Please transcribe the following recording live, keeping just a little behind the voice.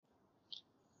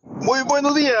Muy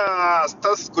buenos días,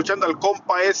 estás escuchando al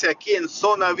compa ese aquí en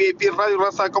Zona VIP Radio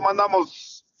Raza, ¿cómo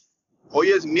andamos? Hoy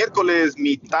es miércoles,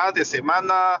 mitad de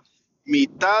semana,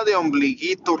 mitad de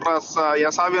ombliguito Raza, ya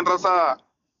saben Raza,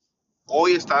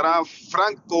 hoy estará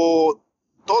Franco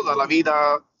toda la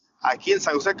vida aquí en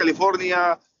San José,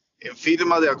 California, en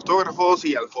firma de autógrafos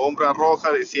y alfombra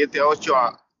roja de 7 a 8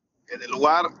 en el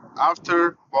lugar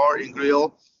After Bar and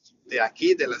Grill de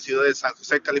aquí, de la ciudad de San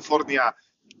José, California.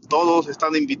 Todos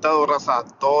están invitados, raza,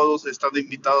 todos están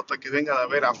invitados para que vengan a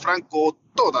ver a Franco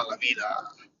toda la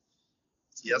vida.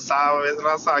 Ya sabes,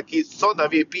 raza, aquí Zona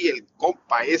VIP, el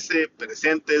compa S,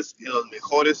 presentes en los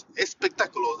mejores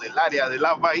espectáculos del área de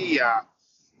la bahía.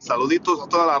 Saluditos a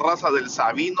toda la raza del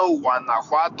Sabino,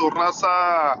 Guanajuato,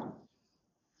 raza.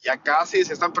 Ya casi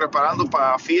se están preparando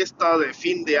para fiesta de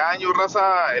fin de año,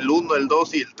 raza. El 1, el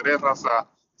 2 y el 3, raza.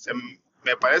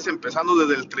 Me parece empezando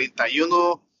desde el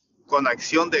 31 con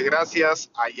acción de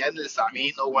gracias allá en el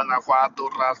Sabino, Guanajuato,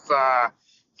 raza.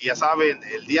 Y ya saben,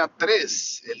 el día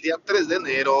 3 de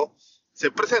enero,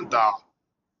 se presenta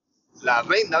la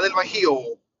Reina del Bajío,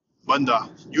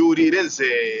 banda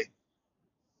yurirense,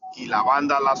 y la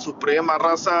banda La Suprema,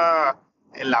 raza,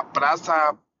 en la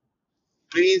plaza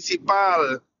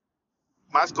principal,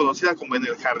 más conocida como en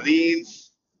el jardín,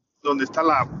 donde está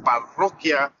la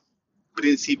parroquia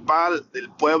principal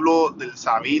del pueblo del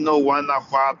Sabino,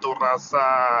 Guanajuato,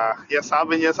 raza. Ya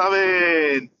saben, ya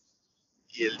saben.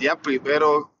 Y el día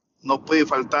primero no puede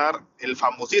faltar el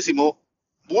famosísimo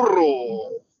burro,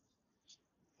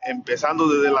 empezando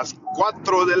desde las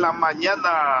 4 de la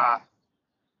mañana,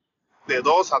 de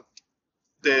 2 a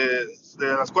de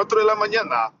las 4 de la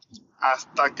mañana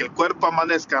hasta que el cuerpo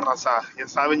amanezca, raza. Ya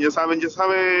saben, ya saben, ya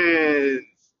saben.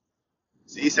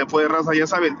 Sí, se puede, raza, ya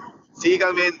saben.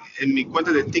 Síganme en mi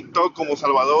cuenta de TikTok como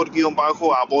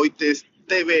Salvador-Aboites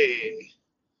TV.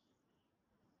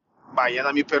 Vayan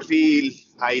a mi perfil,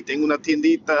 ahí tengo una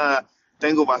tiendita,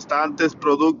 tengo bastantes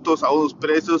productos a unos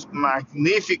precios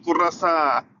magníficos,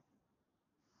 raza.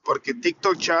 Porque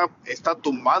TikTok Shop está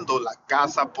tumbando la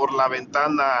casa por la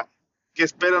ventana. ¿Qué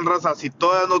esperan, raza? Si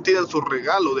todavía no tienen su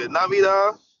regalo de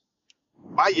Navidad,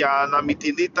 vayan a mi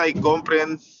tiendita y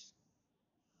compren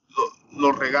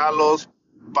los regalos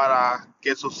para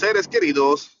que sus seres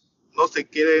queridos no se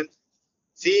queden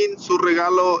sin su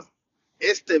regalo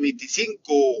este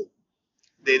 25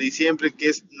 de diciembre, que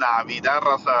es Navidad,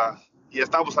 raza. Ya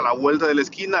estamos a la vuelta de la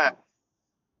esquina.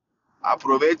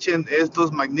 Aprovechen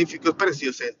estos magníficos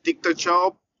precios en TikTok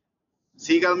Shop.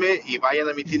 Síganme y vayan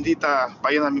a mi tiendita,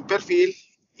 vayan a mi perfil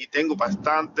y tengo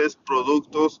bastantes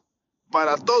productos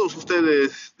para todos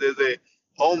ustedes, desde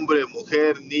hombre,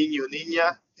 mujer, niño,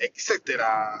 niña,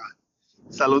 etcétera.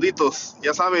 Saluditos,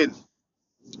 ya saben,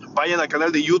 vayan al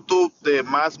canal de YouTube de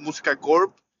Más Música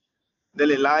Corp,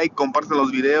 denle like, compartan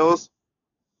los videos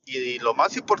y lo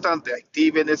más importante,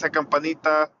 activen esa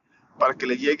campanita para que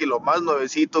les llegue lo más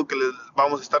nuevecito que les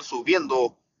vamos a estar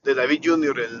subiendo de David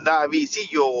Junior, el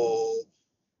Davidcillo.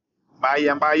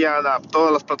 Vayan a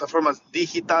todas las plataformas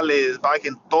digitales,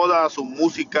 bajen toda su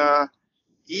música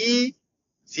y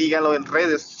síganlo en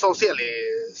redes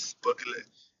sociales, porque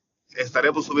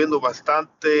estaremos subiendo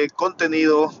bastante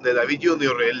contenido de David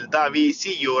Junior, el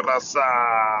Davidcillo, raza.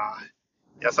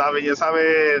 Ya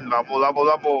saben, vamos, vamos,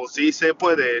 vamos, sí se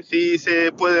puede,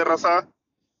 raza,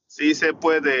 sí se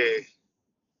puede.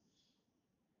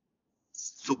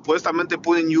 Supuestamente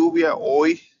ponen lluvia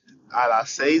hoy a las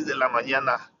 6 de la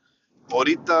mañana.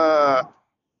 Ahorita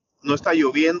no está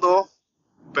lloviendo,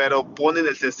 pero ponen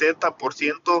el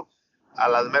 60% a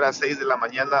las meras 6 de la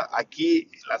mañana aquí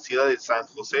en la ciudad de San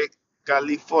José,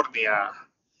 California.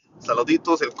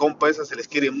 Saluditos, el compa ese se les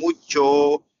quiere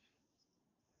mucho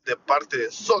de parte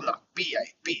de Zona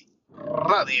VIP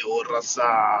Radio,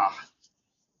 raza.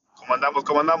 ¿Cómo andamos?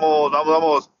 ¿Cómo andamos? Vamos,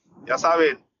 vamos. Ya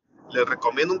saben, les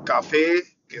recomiendo un café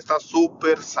que está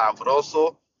súper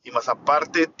sabroso y más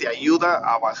aparte te ayuda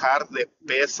a bajar de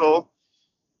peso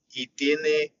y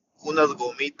tiene unas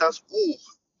gomitas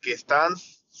que están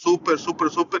súper,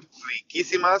 súper, súper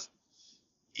riquísimas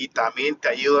y también te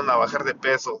ayudan a bajar de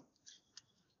peso.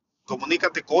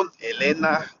 Comunícate con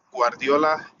Elena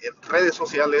Guardiola en redes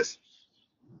sociales,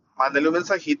 mándale un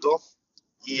mensajito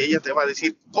y ella te va a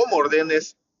decir cómo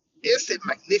ordenes ese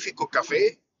magnífico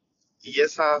café y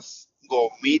esas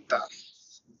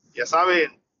gomitas. Ya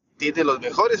saben, tiene los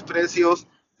mejores precios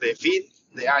de fin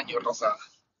de año, raza.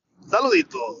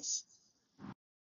 Saluditos.